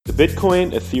Bitcoin,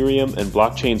 Ethereum, and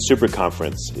Blockchain Super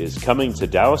Conference is coming to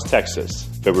Dallas, Texas,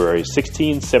 February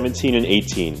 16, 17, and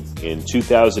 18 in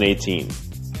 2018.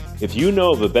 If you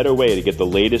know of a better way to get the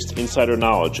latest insider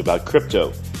knowledge about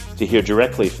crypto, to hear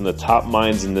directly from the top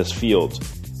minds in this field,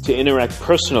 to interact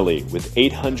personally with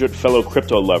 800 fellow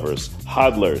crypto lovers,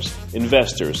 hodlers,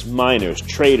 investors, miners,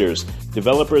 traders,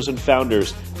 developers, and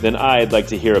founders, then I'd like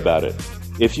to hear about it.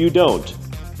 If you don't,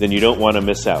 then you don't want to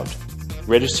miss out.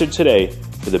 Register today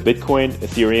for the Bitcoin,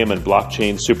 Ethereum, and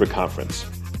Blockchain Super Conference.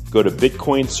 Go to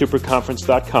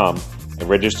bitcoinsuperconference.com and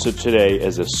register today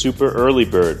as a super early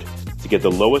bird to get the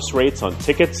lowest rates on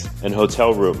tickets and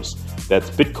hotel rooms.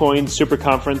 That's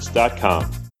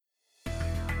bitcoinsuperconference.com.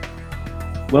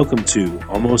 Welcome to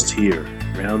Almost Here,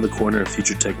 Round the Corner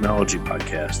Future Technology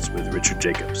podcast with Richard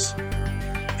Jacobs.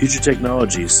 Future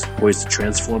technologies poised to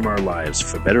transform our lives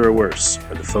for better or worse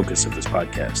are the focus of this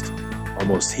podcast.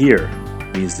 Almost here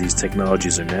means these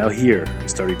technologies are now here and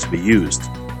starting to be used,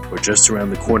 or just around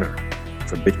the corner,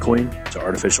 from Bitcoin to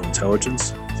artificial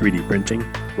intelligence, 3D printing,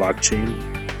 blockchain,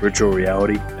 virtual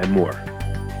reality, and more.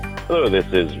 Hello, this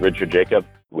is Richard Jacobs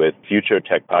with Future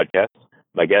Tech Podcast.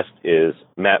 My guest is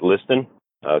Matt Liston,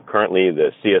 currently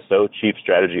the CSO, Chief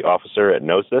Strategy Officer at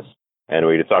Gnosis. And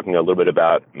we're talking a little bit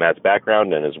about Matt's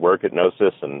background and his work at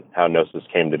Gnosis and how Gnosis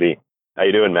came to be. How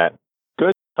you doing, Matt?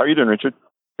 Good. How are you doing, Richard?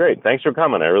 Great. Thanks for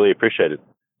coming. I really appreciate it.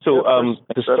 So to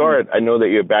start, I know that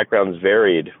your background's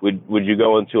varied. Would you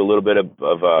go into a little bit of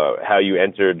how you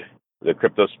entered the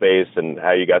crypto space and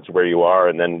how you got to where you are,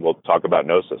 and then we'll talk about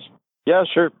Gnosis? Yeah,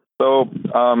 sure. So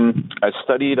I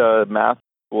studied math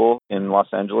school in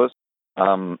Los Angeles.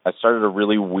 I started a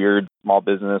really weird small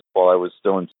business while I was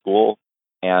still in school.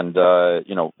 And,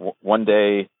 one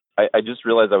day I just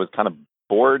realized I was kind of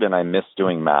bored and I missed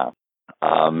doing math.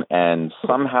 And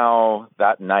somehow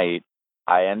that night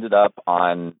I ended up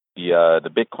on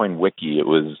the Bitcoin wiki. It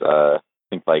was, I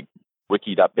think like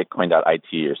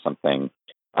wiki.bitcoin.it or something.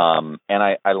 And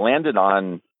I landed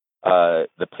on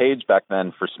the page back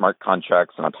then for smart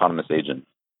contracts and autonomous agents.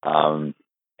 And,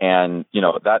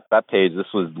 that page,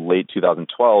 this was late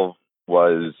 2012,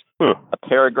 was a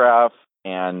paragraph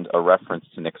and a reference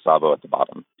to Nick Szabo at the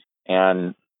bottom.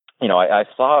 And, I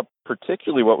saw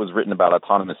particularly what was written about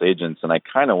autonomous agents, and I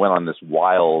kind of went on this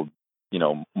wild,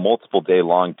 multiple day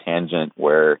long tangent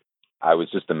where I was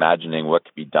just imagining what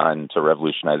could be done to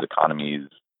revolutionize economies,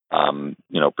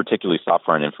 particularly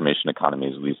software and information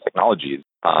economies with these technologies,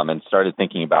 and started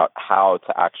thinking about how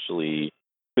to actually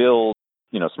build,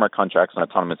 smart contracts and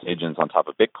autonomous agents on top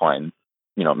of Bitcoin,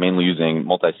 mainly using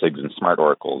multi-sigs and smart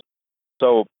oracles.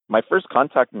 So my first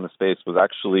contact in the space was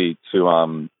actually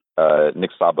to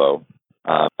Nick Szabo.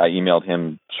 I emailed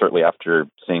him shortly after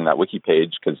seeing that wiki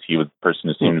page because he was the person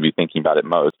who seemed to be thinking about it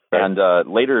most. And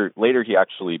later he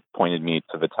actually pointed me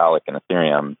to Vitalik and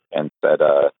Ethereum and said,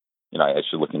 I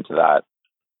should look into that.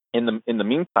 In the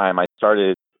meantime, I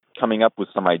started coming up with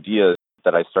some ideas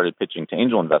that I started pitching to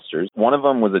angel investors. One of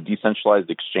them was a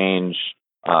decentralized exchange,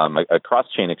 a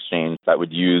cross-chain exchange that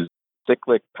would use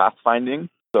cyclic pathfinding.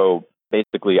 So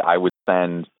basically, I would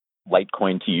send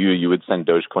Litecoin to you, you would send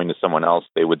Dogecoin to someone else,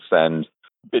 they would send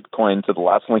Bitcoin to the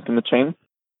last link in the chain,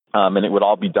 and it would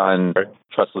all be done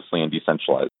trustlessly and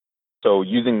decentralized. So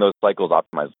using those cycles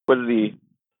optimized liquidity.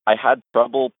 I had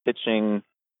trouble pitching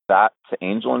that to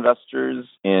angel investors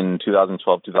in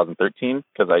 2012, 2013,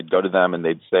 because I'd go to them and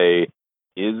they'd say,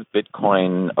 is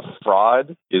Bitcoin a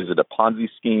fraud? Is it a Ponzi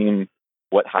scheme?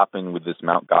 What happened with this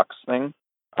Mt. Gox thing?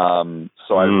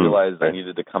 So I realized I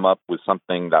needed to come up with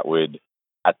something that would,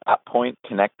 at that point,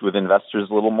 connect with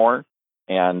investors a little more.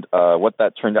 And what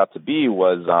that turned out to be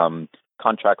was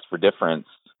contracts for difference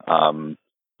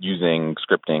using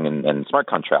scripting and smart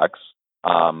contracts,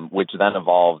 which then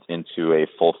evolved into a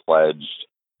full-fledged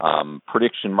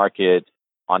prediction market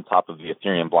on top of the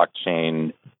Ethereum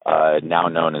blockchain, now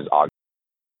known as Augur.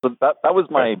 So that was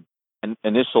my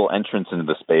initial entrance into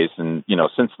the space. And,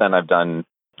 since then I've done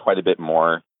quite a bit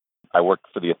more. I worked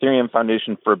for the Ethereum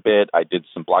Foundation for a bit. I did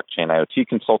some blockchain IoT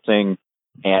consulting.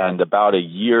 And about a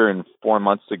year and 4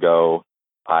 months ago,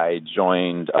 I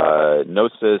joined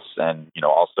Gnosis and,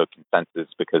 also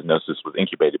Consensus because Gnosis was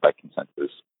incubated by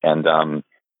Consensus. And,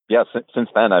 since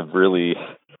then,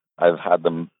 I've had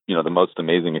the most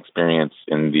amazing experience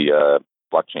in the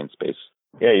blockchain space.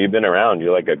 Yeah, you've been around.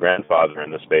 You're like a grandfather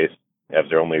in the space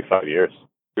after only 5 years.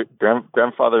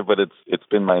 Grandfather, but it's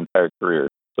been my entire career.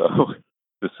 So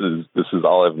this is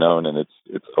all I've known, and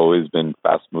it's always been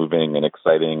fast moving and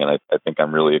exciting, and I think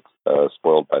I'm really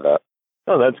spoiled by that.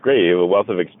 Oh, that's great. You have a wealth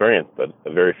of experience that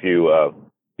very few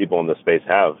people in the space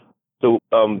have. So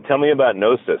tell me about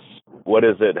Gnosis. What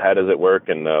is it? How does it work?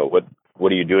 And what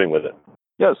What are you doing with it?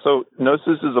 Yeah, so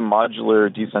Gnosis is a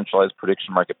modular decentralized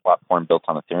prediction market platform built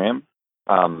on Ethereum.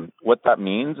 What that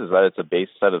means is that it's a base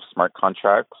set of smart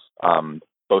contracts,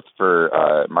 both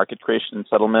for market creation and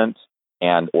settlement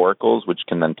and oracles, which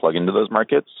can then plug into those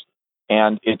markets.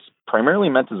 And it's primarily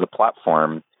meant as a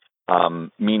platform,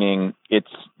 meaning it's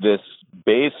this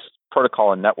base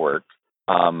protocol and network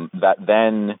that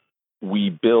then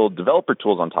we build developer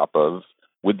tools on top of,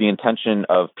 with the intention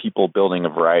of people building a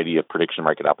variety of prediction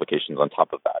market applications on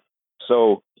top of that.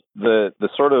 So the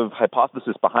sort of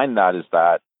hypothesis behind that is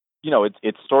that,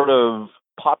 it's sort of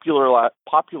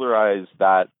popularized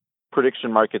that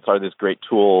prediction markets are this great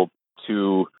tool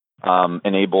to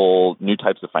enable new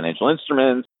types of financial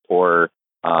instruments or,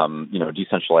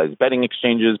 decentralized betting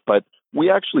exchanges. But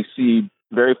we actually see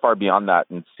very far beyond that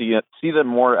and see them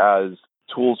more as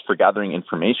tools for gathering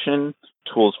information,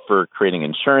 tools for creating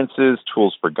insurances,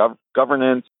 tools for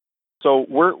governance. So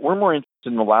we're more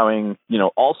interested in allowing,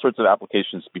 all sorts of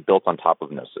applications to be built on top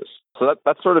of Gnosis. So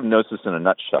that's sort of Gnosis in a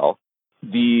nutshell.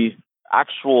 The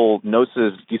actual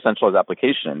Gnosis decentralized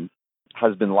application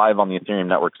has been live on the Ethereum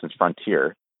network since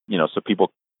Frontier. So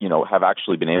people, have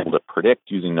actually been able to predict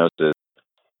using Gnosis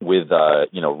with,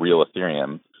 real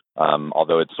Ethereum,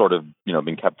 although it's sort of,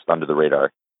 been kept under the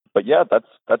radar. But yeah,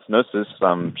 that's Gnosis.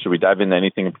 Should we dive into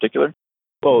anything in particular?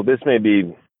 Well, this may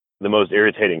be the most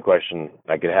irritating question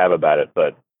I could have about it,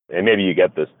 and maybe you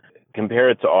get this.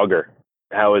 Compare it to Augur.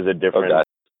 How is it different? Okay.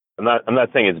 I'm not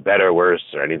saying it's better or worse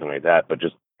or anything like that, but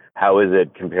just how is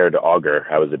it compared to Augur?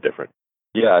 How is it different?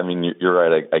 Yeah, I mean, you're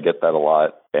right. I get that a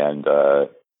lot. And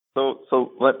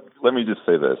so let me just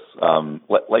say this.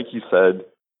 Like you said,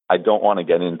 I don't want to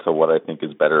get into what I think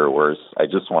is better or worse. I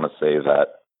just want to say that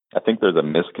I think there's a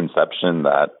misconception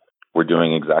that we're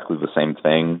doing exactly the same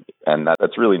thing, and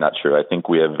that's really not true. I think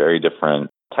we have very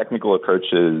different technical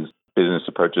approaches, business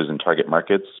approaches, and target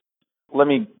markets. Let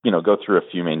me, go through a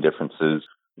few main differences.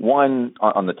 One,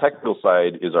 on the technical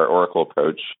side, is our Oracle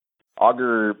approach.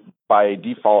 Augur, by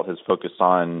default, has focused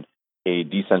on a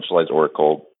decentralized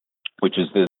Oracle, which is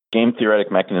this game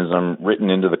theoretic mechanism written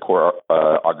into the core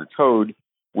Augur code,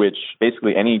 which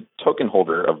basically any token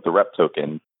holder of the rep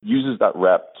token uses that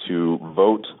rep to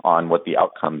vote on what the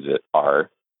outcomes are.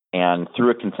 And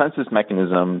through a consensus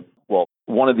mechanism,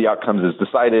 one of the outcomes is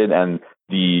decided, and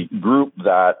the group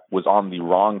that was on the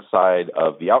wrong side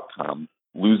of the outcome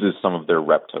loses some of their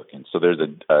rep tokens. So there's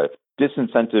a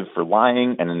disincentive for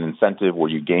lying and an incentive where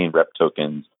you gain rep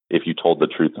tokens if you told the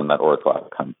truth in that Oracle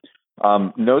outcome.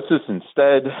 Gnosis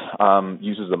instead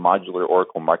uses a modular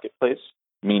Oracle marketplace,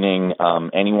 meaning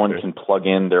anyone can plug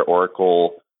in their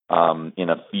Oracle in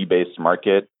a fee-based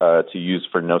market to use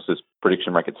for Gnosis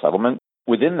prediction market settlement.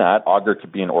 Within that, Augur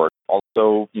could be an Oracle.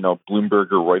 Also,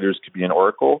 Bloomberg or Reuters could be an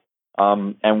Oracle.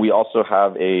 And we also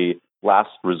have a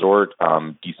last resort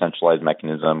decentralized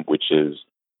mechanism, which is,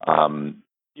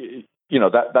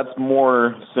 that's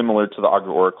more similar to the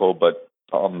Augur Oracle, but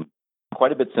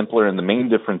quite a bit simpler. And the main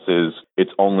difference is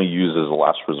it's only used as a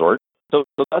last resort. So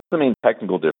that's the main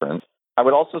technical difference. I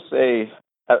would also say,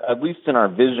 at least in our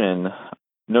vision,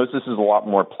 Gnosis is a lot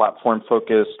more platform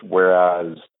focused,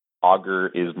 whereas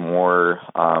Augur is more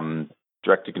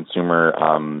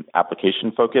direct-to-consumer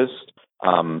application focused.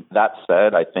 That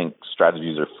said, I think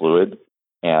strategies are fluid,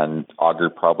 and Augur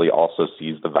probably also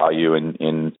sees the value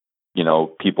in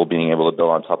people being able to build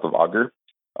on top of Augur.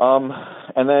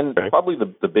 And then probably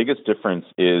the biggest difference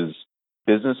is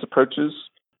business approaches.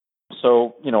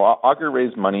 So, Augur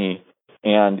raised money,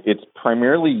 and it's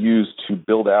primarily used to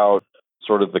build out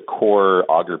sort of the core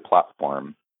Augur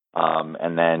platform,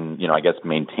 and then,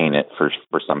 maintain it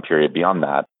for some period beyond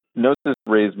that. Gnosis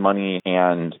raised money,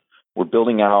 and we're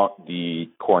building out the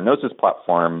core Gnosis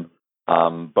platform,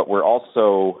 but we're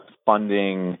also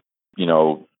funding,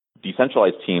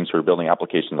 decentralized teams who are building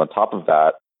applications on top of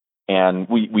that. And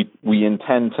we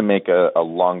intend to make a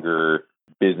longer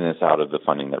business out of the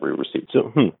funding that we received.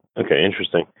 So, okay,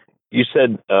 interesting. You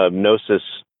said Gnosis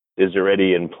is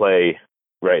already in play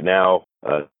right now,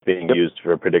 being used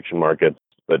for prediction markets,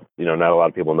 but not a lot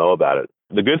of people know about it.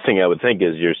 The good thing I would think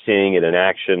is you're seeing it in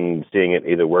action, seeing it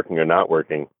either working or not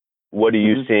working. What are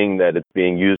you seeing that it's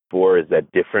being used for? Is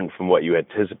that different from what you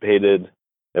anticipated?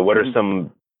 And what are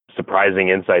some surprising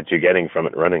insights you're getting from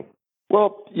it running?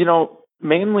 Well,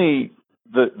 mainly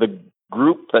the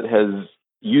group that has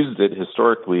used it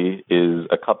historically is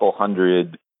a couple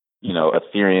hundred,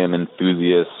 Ethereum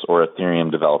enthusiasts or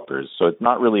Ethereum developers. So it's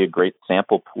not really a great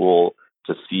sample pool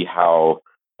to see how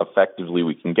effectively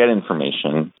we can get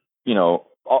information.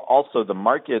 Also the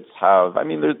markets have,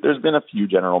 there's been a few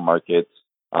general markets.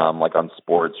 like on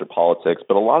sports or politics,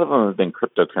 but a lot of them have been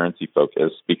cryptocurrency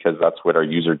focused because that's what our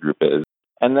user group is.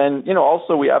 And then,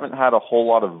 also we haven't had a whole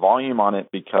lot of volume on it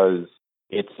because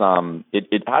it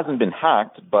hasn't been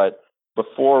hacked, but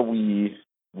before we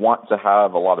want to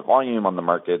have a lot of volume on the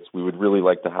markets, we would really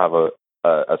like to have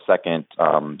a second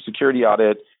security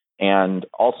audit, and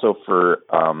also for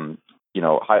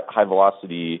high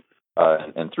velocity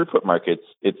and throughput markets,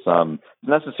 it's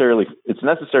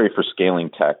necessary for scaling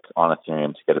tech on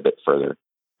Ethereum to get a bit further.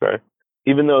 Right.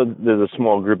 Even though there's a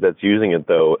small group that's using it,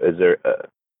 though, is there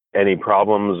any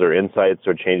problems or insights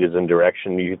or changes in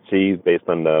direction you could see based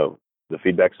on the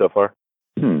feedback so far?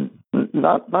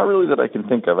 Not really that I can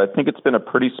think of. I think it's been a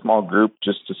pretty small group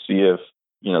just to see if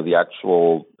the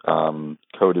actual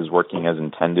code is working as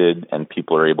intended and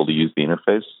people are able to use the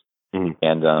interface. Mm-hmm.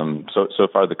 And so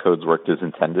far the code's worked as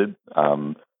intended,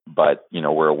 but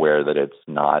we're aware that it's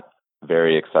not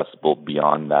very accessible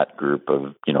beyond that group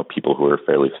of people who are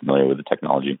fairly familiar with the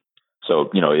technology. So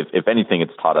if anything,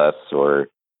 it's taught us, or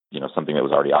something that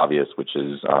was already obvious, which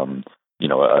is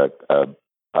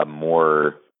a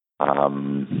more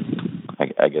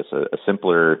I guess a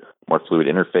simpler, more fluid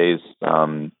interface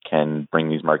can bring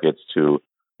these markets to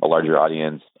a larger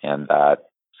audience, and that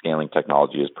scaling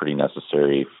technology is pretty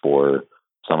necessary for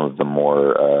some of the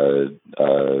more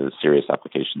serious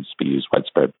applications to be used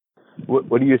widespread.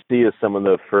 What do you see as some of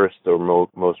the first or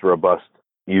most robust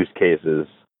use cases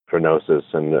for Gnosis?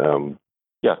 And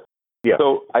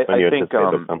so I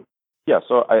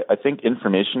think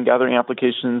information gathering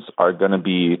applications are going to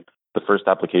be the first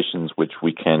applications which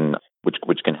can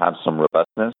have some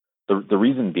robustness. The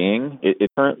reason being,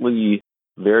 it's currently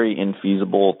very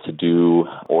infeasible to do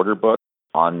order books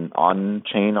on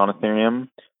chain on Ethereum,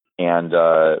 and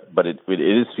but it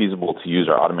is feasible to use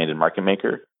our automated market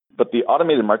maker. But the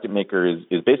automated market maker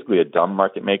is basically a dumb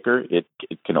market maker. It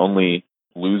can only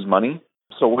lose money.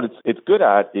 So what it's good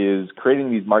at is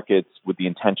creating these markets with the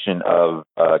intention of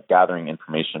gathering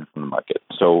information from the market.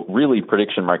 So really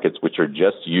prediction markets which are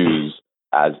just used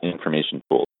as information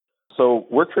tools. So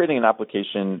we're creating an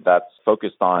application that's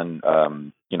focused on,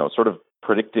 sort of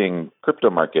predicting crypto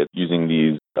markets using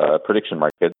these prediction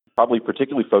markets, probably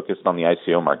particularly focused on the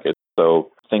ICO market.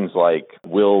 So things like,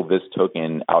 will this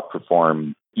token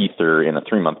outperform Ether in a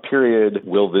 3-month period?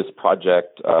 Will this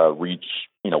project reach,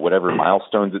 whatever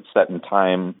milestones it's set in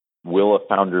time? Will a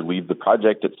founder leave the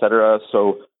project, et cetera?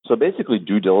 So basically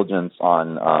due diligence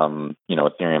on,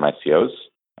 Ethereum ICOs.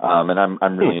 And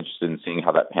I'm really interested in seeing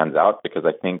how that pans out, because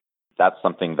I think that's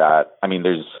something that,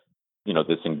 there's,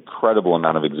 this incredible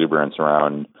amount of exuberance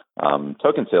around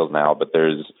token sales now, but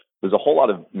there's a whole lot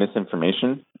of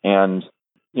misinformation, and,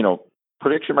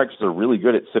 prediction markets are really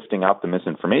good at sifting out the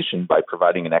misinformation by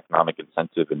providing an economic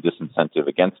incentive and disincentive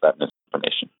against that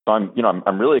misinformation. So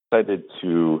I'm really excited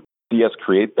to see us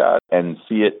create that and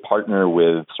see it partner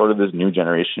with sort of this new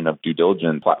generation of due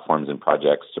diligence platforms and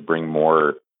projects to bring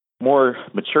more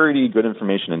maturity, good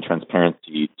information, and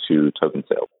transparency to token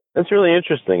sales. That's really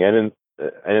interesting. I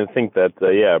didn't think that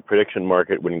a prediction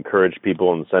market would encourage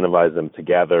people and incentivize them to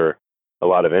gather a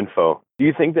lot of info. Do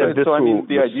you think that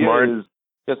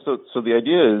So the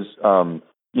idea is,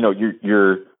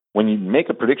 you're when you make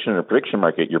a prediction in a prediction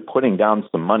market, you're putting down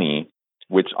some money,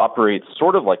 which operates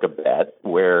sort of like a bet,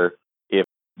 where if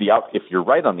you're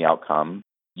right on the outcome,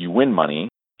 you win money.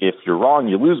 If you're wrong,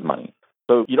 you lose money.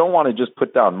 So you don't want to just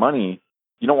put down money.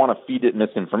 You don't want to feed it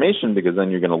misinformation, because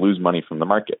then you're going to lose money from the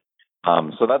market.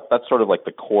 So that's sort of like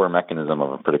the core mechanism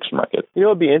of a prediction market. It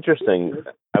would be interesting.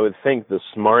 I would think the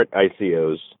smart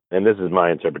ICOs, and this is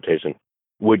my interpretation,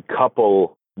 would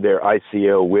couple their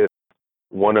ICO with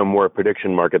one or more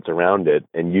prediction markets around it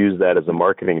and use that as a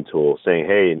marketing tool, saying,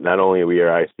 hey, not only are we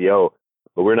our ICO,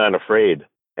 but we're not afraid,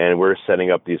 and we're setting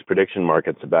up these prediction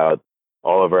markets about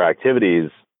all of our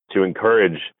activities to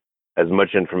encourage as much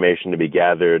information to be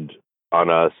gathered on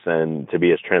us and to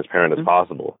be as transparent as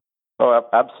possible. Oh,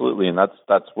 absolutely, and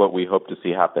that's what we hope to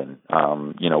see happen.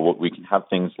 We can have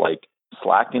things like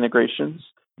Slack integrations,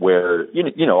 where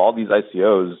all these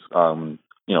ICOs,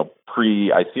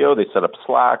 pre-ICO, they set up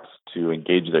Slacks to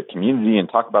engage their community and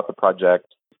talk about the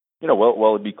project.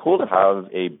 It'd be cool to have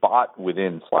a bot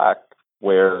within Slack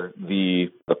where the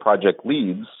project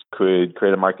leads could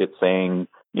create a market saying,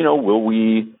 will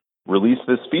we release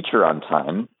this feature on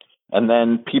time? And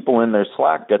then people in their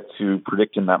Slack get to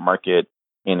predict in that market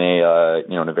in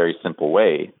a very simple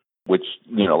way, which,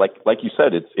 like you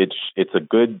said, it's a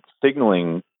good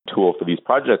signaling tool for these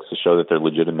projects to show that they're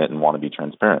legitimate and want to be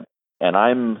transparent. And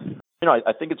I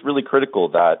think it's really critical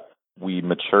that we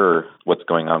mature what's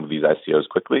going on with these ICOs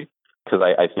quickly, because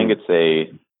I think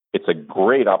it's a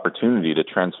great opportunity to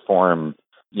transform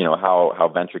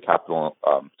how venture capital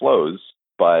flows,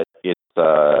 but it's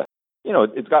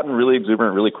it's gotten really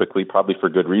exuberant really quickly, probably for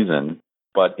good reason.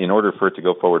 But in order for it to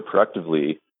go forward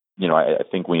productively, I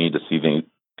think we need to see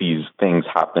these things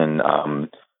happen,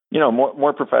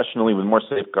 more professionally, with more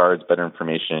safeguards, better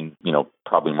information,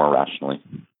 probably more rationally.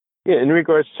 Yeah, in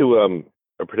regards to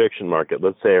a prediction market,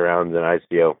 let's say around an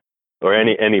ICO or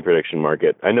any prediction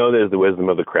market, I know there's the wisdom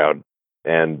of the crowd,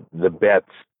 and the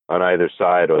bets on either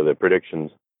side or the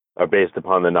predictions are based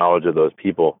upon the knowledge of those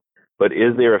people. But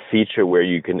is there a feature where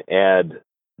you can add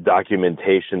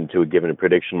documentation to a given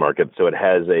prediction market so it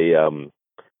has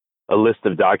a list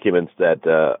of documents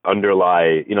that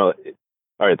underlie, all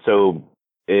right, so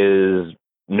is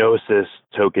Gnosis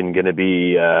token going to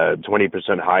be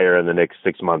 20% higher in the next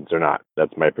 6 months or not?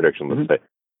 That's my prediction, let's say.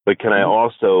 But can I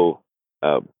also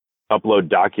upload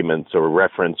documents or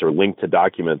reference or link to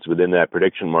documents within that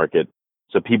prediction market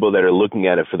so people that are looking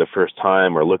at it for the first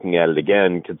time or looking at it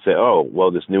again could say, oh,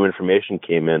 well, this new information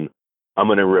came in. I'm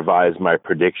going to revise my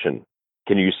prediction.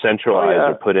 Can you centralize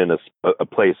or put in a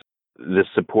place this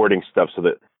supporting stuff so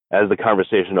that as the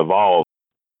conversation evolves,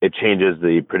 it changes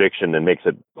the prediction and makes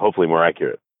it hopefully more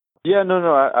accurate? Yeah,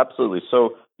 no, absolutely.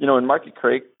 So, in market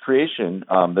creation,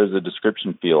 there's a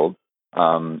description field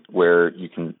where you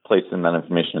can place in that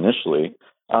information initially.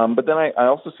 But then I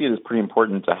also see it as pretty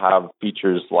important to have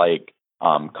features like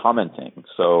commenting.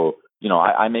 So,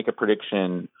 I make a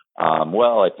prediction.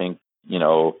 I think,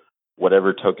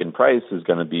 whatever token price is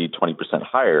going to be 20%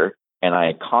 higher. And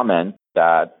I comment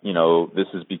that, this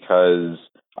is because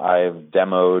I've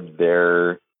demoed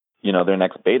their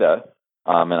next beta.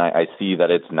 And I see that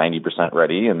it's 90%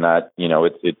 ready and that,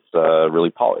 it's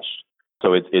really polished.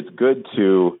 So it's good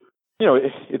to,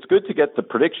 it's good to get the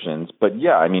predictions, but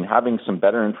yeah, I mean, having some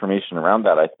better information around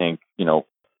that, I think,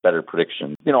 better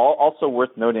predictions. Also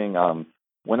worth noting,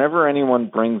 whenever anyone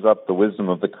brings up the wisdom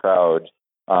of the crowd,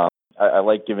 I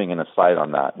like giving an aside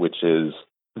on that, which is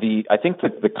I think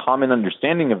that the common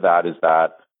understanding of that is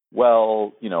that,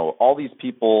 well, all these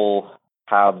people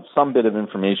have some bit of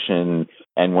information,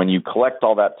 and when you collect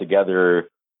all that together,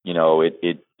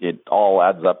 it all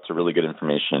adds up to really good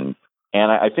information.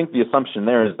 And I think the assumption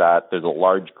there is that there's a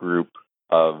large group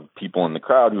of people in the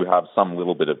crowd who have some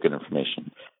little bit of good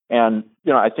information. And,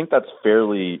 I think that's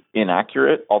fairly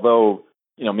inaccurate, although,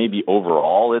 maybe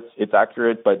overall it's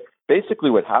accurate. But basically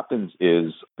what happens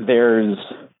is there's,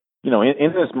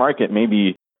 in this market,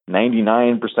 maybe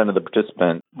 99% of the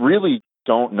participants really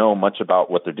don't know much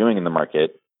about what they're doing in the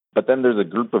market. But then there's a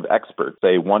group of experts,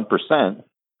 say 1%,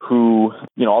 who,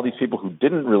 all these people who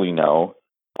didn't really know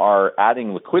are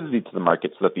adding liquidity to the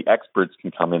market so that the experts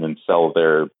can come in and sell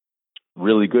their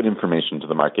really good information to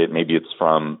the market. Maybe it's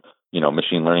from,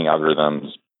 machine learning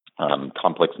algorithms,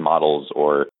 complex models,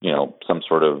 or, some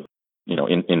sort of,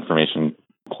 information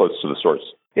close to the source.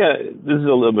 Yeah, this is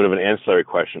a little bit of an ancillary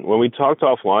question. When we talked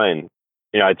offline,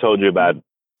 I told you about,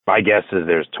 my guess is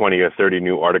there's 20 or 30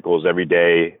 new articles every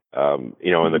day, in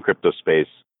the crypto space.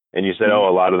 And you said, a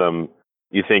lot of them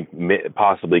you think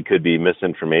possibly could be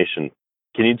misinformation.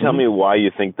 Can you tell me why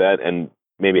you think that, and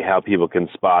maybe how people can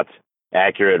spot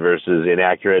accurate versus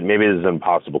inaccurate? Maybe this is an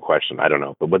impossible question. I don't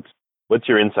know. But what's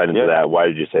your insight into that? Why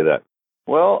did you say that?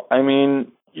 Well, I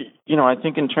mean, I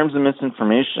think in terms of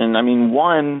misinformation,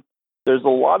 one, there's a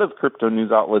lot of crypto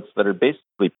news outlets that are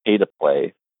basically pay to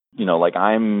play. Like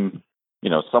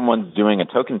someone's doing a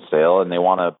token sale and they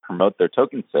want to promote their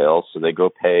token sale, so they go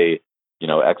pay,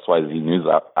 XYZ news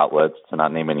outlets, to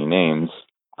not name any names,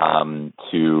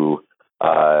 to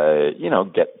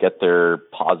get their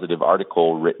positive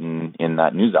article written in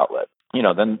that news outlet.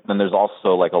 Then there's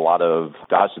also like a lot of,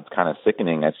 it's kind of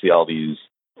sickening. I see all these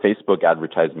Facebook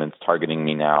advertisements targeting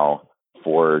me now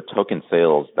for token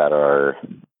sales that are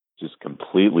just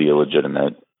completely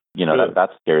illegitimate. That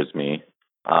scares me.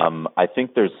 I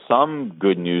think there's some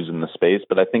good news in the space,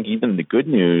 but I think even the good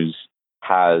news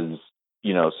has,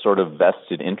 sort of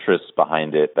vested interests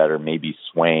behind it that are maybe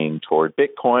swaying toward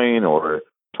Bitcoin or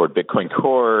toward Bitcoin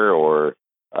Core or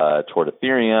toward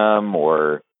Ethereum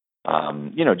or,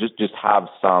 just have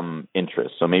some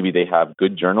interest. So maybe they have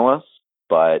good journalists,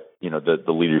 but,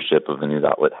 the leadership of the news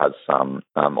outlet has some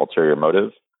ulterior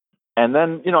motive. And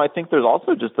then, I think there's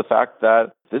also just the fact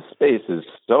that this space is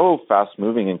so fast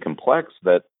moving and complex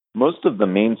that most of the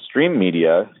mainstream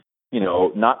media,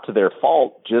 not to their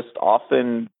fault, just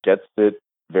often gets it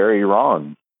very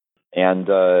wrong. And,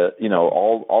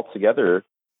 all together,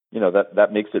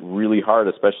 that makes it really hard,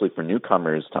 especially for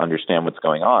newcomers, to understand what's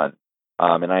going on.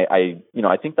 And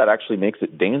I think that actually makes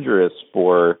it dangerous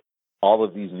for all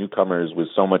of these newcomers with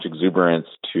so much exuberance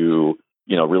to,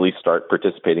 really start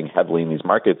participating heavily in these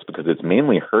markets because it's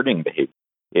mainly herding behavior.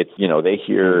 It's, they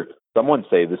hear someone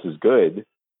say this is good,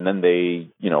 and then they,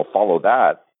 follow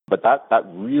that. But that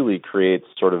really creates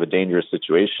sort of a dangerous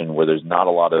situation where there's not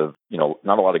a lot of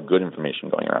good information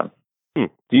going around. What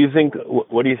do you think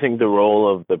the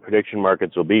role of the prediction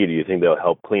markets will be? Do you think they'll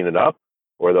help clean it up,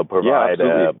 or they'll provide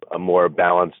a more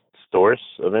balanced source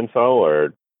of info, or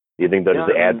do you think they'll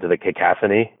just add to the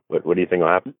cacophony? What do you think will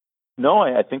happen? No,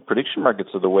 I think prediction markets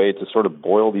are the way to sort of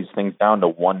boil these things down to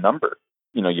one number.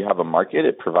 You have a market,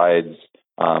 it provides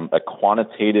a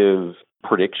quantitative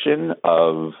prediction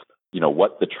of,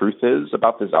 what the truth is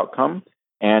about this outcome,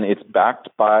 and it's backed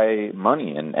by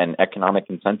money and economic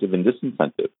incentive and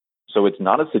disincentive. So it's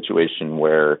not a situation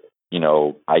where,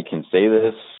 I can say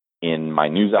this in my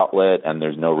news outlet and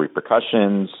there's no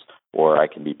repercussions, or I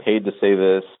can be paid to say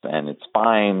this and it's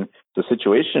fine. It's a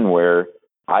situation where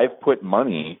I've put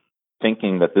money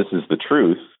thinking that this is the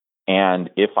truth, and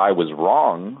if I was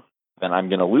wrong, then I'm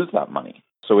going to lose that money.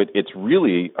 So it's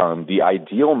really the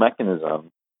ideal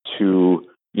mechanism to,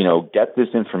 get this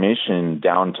information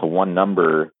down to one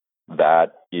number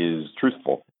that is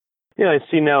truthful. Yeah, I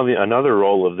see now another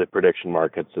role of the prediction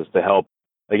markets is to help,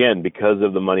 again, because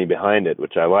of the money behind it,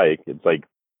 which I like. It's like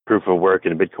proof of work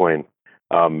in Bitcoin.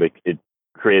 It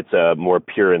creates a more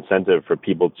pure incentive for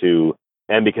people to,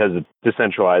 and because it's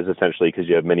decentralized essentially, because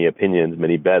you have many opinions,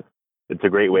 many bets, it's a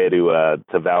great way to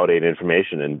validate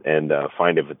information and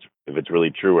find if it's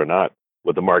really true or not,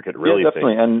 what the market really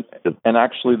definitely thinks. And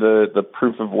actually the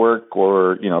proof of work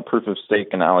or proof of stake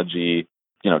analogy,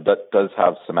 that does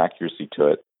have some accuracy to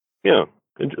it. Yeah,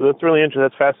 that's really interesting.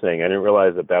 That's fascinating. I didn't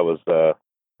realize that was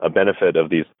a benefit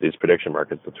of these prediction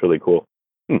markets. That's really cool.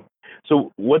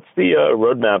 So what's the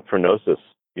roadmap for Gnosis?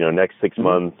 Next 6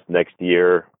 months, next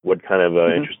year, what kind of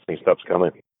interesting stuff's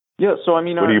coming? Yeah, so I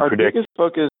mean, our biggest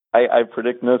focus, I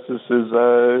predict Gnosis is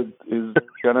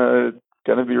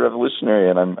gonna be revolutionary,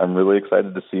 and I'm really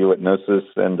excited to see what Gnosis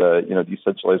and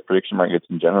decentralized prediction markets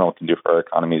in general can do for our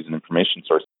economies and information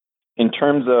sources. In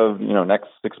terms of next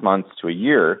 6 months to a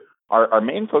year, our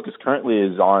main focus currently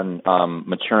is on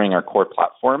maturing our core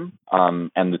platform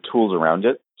and the tools around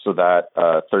it, so that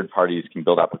third parties can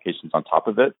build applications on top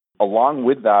of it. Along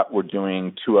with that, we're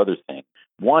doing two other things.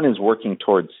 One is working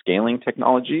towards scaling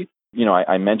technology.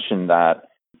 I mentioned that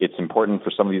it's important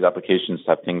for some of these applications to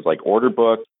have things like order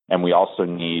books, and we also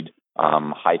need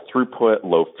high throughput,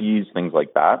 low fees, things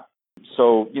like that.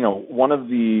 So, one of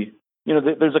the,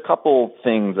 there's a couple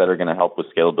things that are going to help with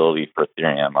scalability for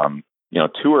Ethereum.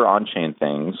 Two are on-chain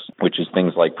things, which is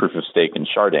things like proof of stake and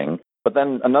sharding. But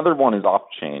then another one is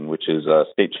off-chain, which is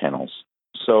state channels.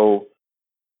 So,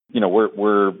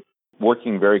 we're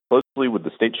working very closely with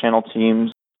the state channel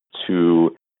teams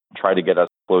to try to get us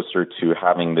closer to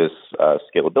having this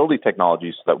scalability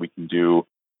technology so that we can do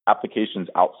applications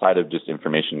outside of just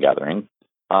information gathering.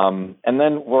 And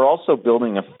then we're also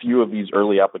building a few of these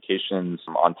early applications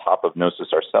on top of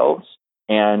Gnosis ourselves.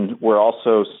 And we're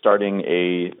also starting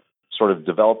a sort of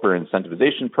developer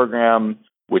incentivization program,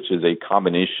 which is a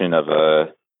combination of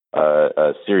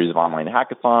a series of online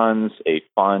hackathons, a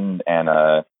fund, and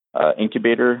a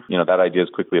incubator. That idea is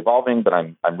quickly evolving, but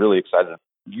I'm really excited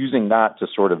using that to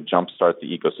sort of jumpstart the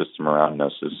ecosystem around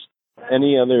Gnosis.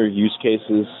 Any other use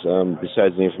cases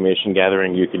besides the information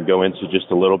gathering you can go into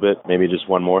just a little bit? Maybe just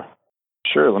one more.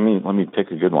 Sure. Let me pick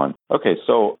a good one. Okay,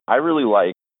 so I really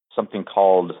like something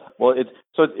called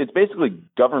it's basically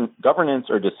governance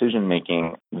or decision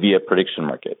making via prediction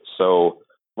market. So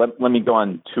let me go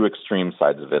on two extreme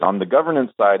sides of it. On the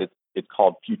governance side, it's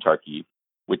called Futarchy,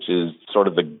 which is sort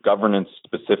of the governance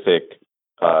specific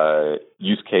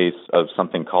use case of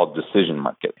something called decision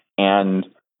market. And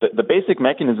the basic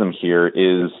mechanism here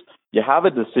is you have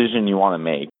a decision you want to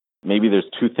make. Maybe there's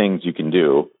two things you can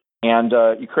do. And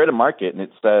you create a market and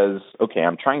it says, okay,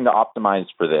 I'm trying to optimize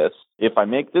for this. If I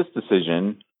make this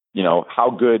decision,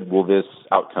 how good will this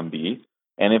outcome be?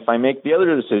 And if I make the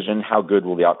other decision, how good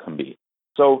will the outcome be?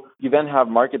 So you then have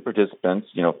market participants,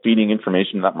 feeding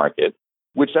information to that market.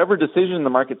 Whichever decision the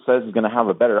market says is going to have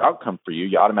a better outcome for you,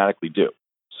 you automatically do.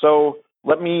 So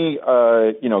let me,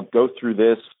 go through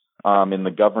this in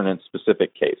the governance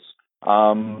specific case.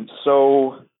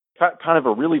 So kind of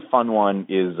a really fun one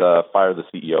is Fire the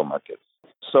CEO markets.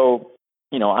 So,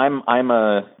 I'm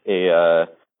a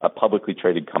publicly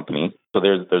traded company. So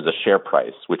there's a share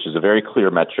price, which is a very clear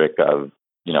metric of,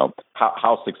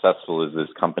 how successful is this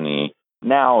company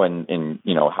now and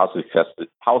how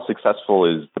successful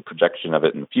is the projection of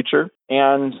it in the future.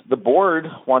 And the board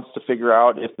wants to figure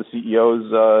out if the CEO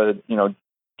is,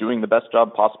 doing the best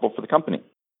job possible for the company.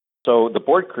 So the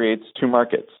board creates two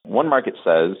markets. One market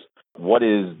says, what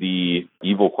is the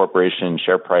evil corporation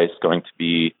share price going to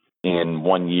be in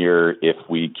 1 year if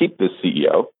we keep this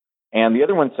CEO? And the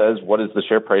other one says, what is the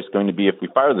share price going to be if we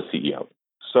fire the CEO?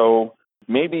 So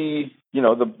maybe,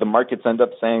 the markets end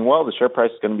up saying, well, the share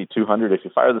price is going to be 200 if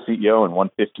you fire the CEO and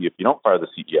 150 if you don't fire the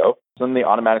CEO. So then they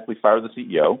automatically fire the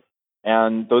CEO.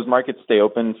 And those markets stay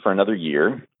open for another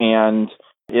year. And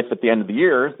if at the end of the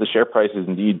year, the share price is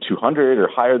indeed 200 or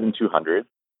higher than 200,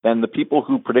 then the people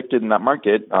who predicted in that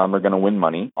market are going to win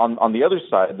money. On the other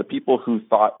side, the people who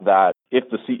thought that if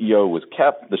the CEO was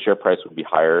kept, the share price would be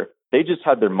higher, they just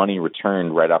had their money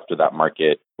returned right after that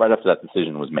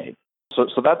decision was made.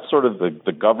 So that's sort of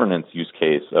the governance use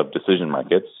case of decision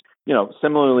markets.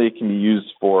 Similarly, it can be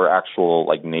used for actual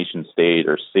like nation state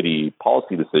or city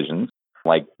policy decisions,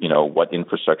 like, what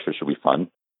infrastructure should we fund?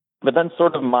 But then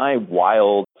sort of my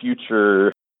wild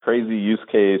future crazy use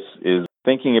case is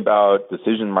thinking about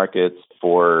decision markets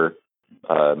for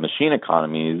machine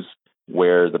economies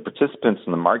where the participants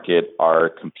in the market are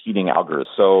competing algorithms.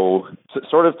 So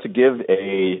sort of to give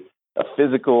a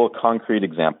physical, concrete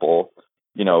example,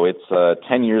 it's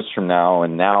 10 years from now,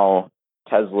 and now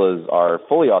Teslas are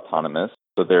fully autonomous.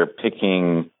 So they're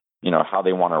picking, how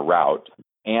they want to route.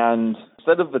 And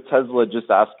instead of the Tesla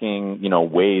just asking,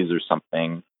 Waze or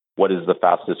something, what is the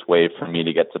fastest way for me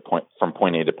to get from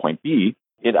point A to point B,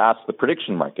 it asks the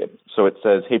prediction market. So it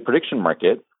says, hey, prediction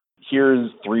market,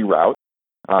 here's 3 routes,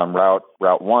 route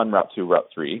 1, route 2, route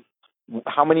 3.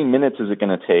 How many minutes is it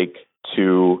going to take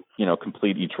to,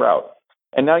 complete each route?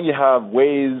 And now you have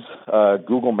Waze,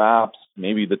 Google Maps,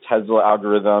 maybe the Tesla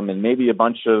algorithm, and maybe a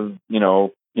bunch of,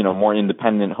 more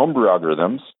independent homebrew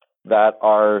algorithms that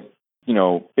are,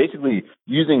 basically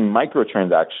using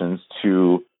microtransactions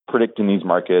to predict in these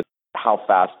markets how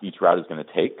fast each route is going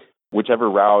to take. Whichever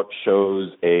route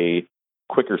shows a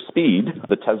quicker speed,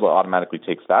 the Tesla automatically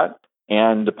takes that.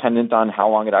 And dependent on how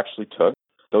long it actually took,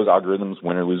 those algorithms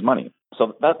win or lose money.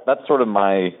 So that's sort of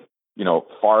my,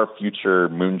 far future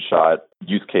moonshot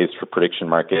use case for prediction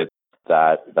markets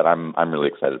that I'm really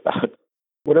excited about.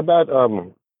 What about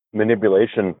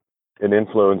manipulation and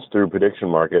influence through prediction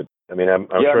markets? I mean, I'm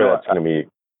sure that's going to be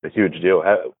a huge deal.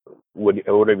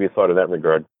 What have you thought of that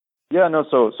regard? Yeah, no,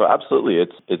 so absolutely.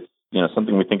 It's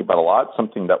something we think about a lot,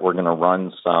 something that we're going to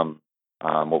run some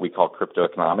what we call crypto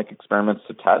economic experiments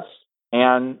to test.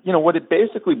 And, what it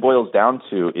basically boils down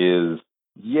to is,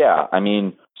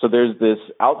 so there's this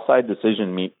outside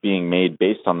decision being made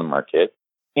based on the market.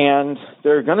 And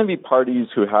there are going to be parties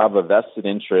who have a vested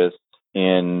interest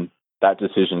in that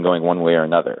decision going one way or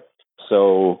another.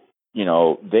 So,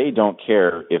 they don't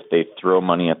care if they throw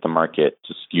money at the market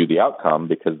to skew the outcome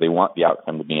because they want the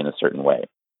outcome to be in a certain way.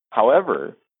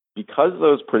 However, because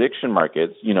those prediction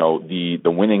markets, the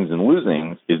winnings and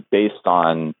losings is based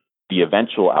on the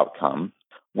eventual outcome,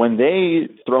 when they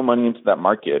throw money into that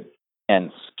market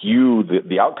and skew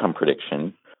the outcome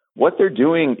prediction, what they're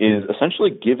doing is essentially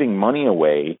giving money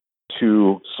away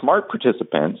to smart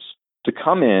participants to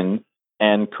come in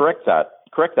and correct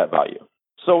that value.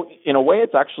 So in a way,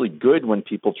 it's actually good when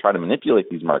people try to manipulate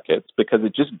these markets because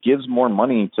it just gives more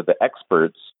money to the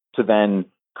experts to then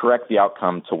correct the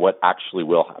outcome to what actually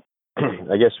will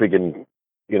happen. I guess we can,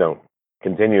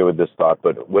 continue with this thought,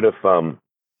 but what if,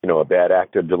 a bad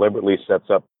actor deliberately sets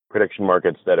up prediction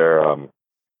markets that are,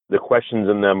 the questions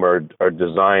in them are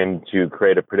designed to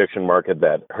create a prediction market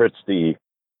that hurts the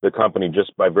company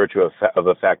just by virtue of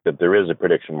the fact that there is a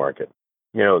prediction market?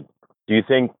 Do you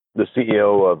think the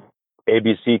CEO of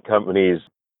ABC company's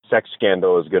sex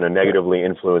scandal is going to negatively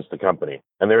influence the company?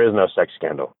 And there is no sex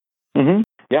scandal. Mm-hmm.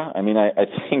 Yeah, I mean, I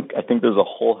think there's a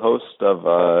whole host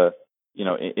of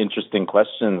interesting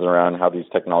questions around how these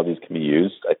technologies can be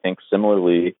used. I think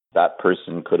similarly, that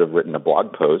person could have written a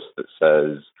blog post that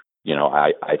says,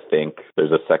 I think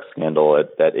there's a sex scandal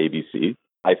at ABC.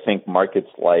 I think markets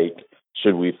like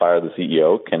should we fire the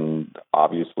CEO can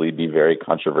obviously be very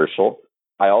controversial.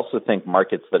 I also think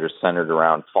markets that are centered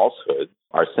around falsehoods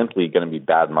are simply going to be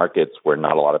bad markets where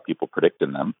not a lot of people predict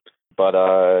in them. But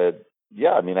I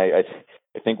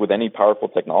think with any powerful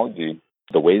technology,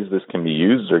 the ways this can be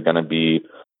used are going to be,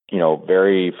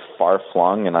 very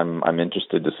far-flung, and I'm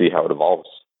interested to see how it evolves.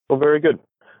 Well, very good.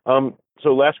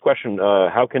 So last question,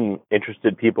 how can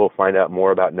interested people find out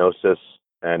more about Gnosis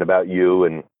and about you?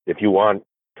 And if you want,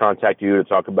 contact you to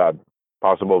talk about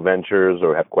possible ventures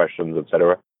or have questions, et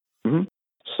cetera? Mm-hmm.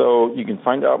 So you can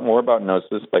find out more about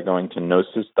Gnosis by going to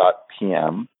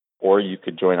gnosis.pm, or you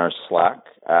could join our Slack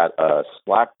at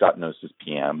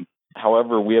slack.gnosis.pm.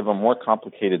 However, we have a more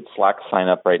complicated Slack sign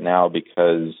up right now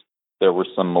because there were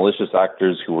some malicious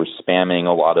actors who were spamming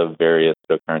a lot of various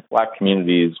current Slack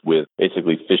communities with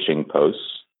basically phishing posts.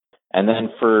 And then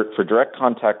for direct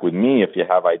contact with me, if you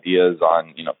have ideas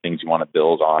on, things you want to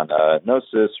build on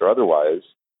Gnosis or otherwise,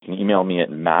 you can email me at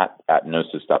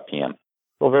matt@gnosis.pm.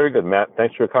 Well, very good, Matt.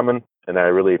 Thanks for coming, and I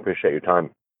really appreciate your time.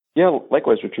 Yeah,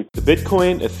 likewise, Richard. The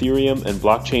Bitcoin, Ethereum, and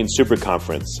Blockchain Super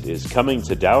Conference is coming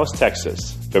to Dallas,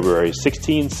 Texas, February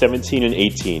 16, 17, and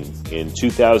 18 in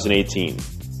 2018.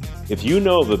 If you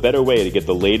know of a better way to get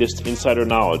the latest insider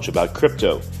knowledge about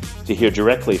crypto, to hear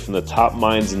directly from the top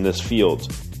minds in this field,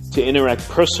 to interact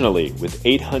personally with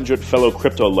 800 fellow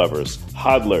crypto lovers,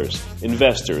 hodlers,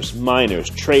 investors, miners,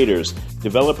 traders,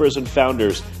 developers, and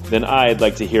founders, then I'd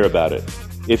like to hear about it.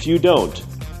 If you don't,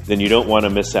 then you don't want to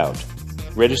miss out.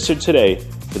 Register today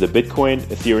for the Bitcoin,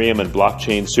 Ethereum, and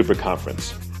Blockchain Super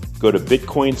Conference. Go to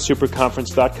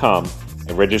bitcoinsuperconference.com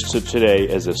and register today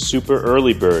as a super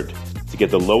early bird to get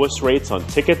the lowest rates on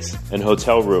tickets and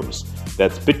hotel rooms.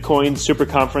 That's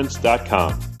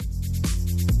bitcoinsuperconference.com.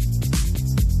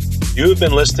 You have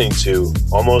been listening to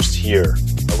Almost Here,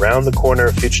 Around the Corner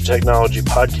Future Technology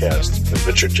podcast with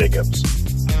Richard Jacobs.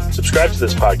 Subscribe to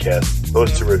this podcast,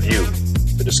 post a review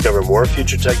to discover more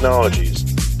future technologies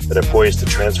that are poised to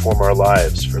transform our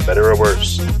lives for better or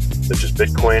worse, such as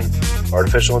Bitcoin,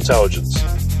 artificial intelligence,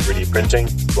 3D printing,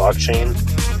 blockchain,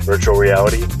 virtual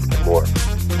reality, and more.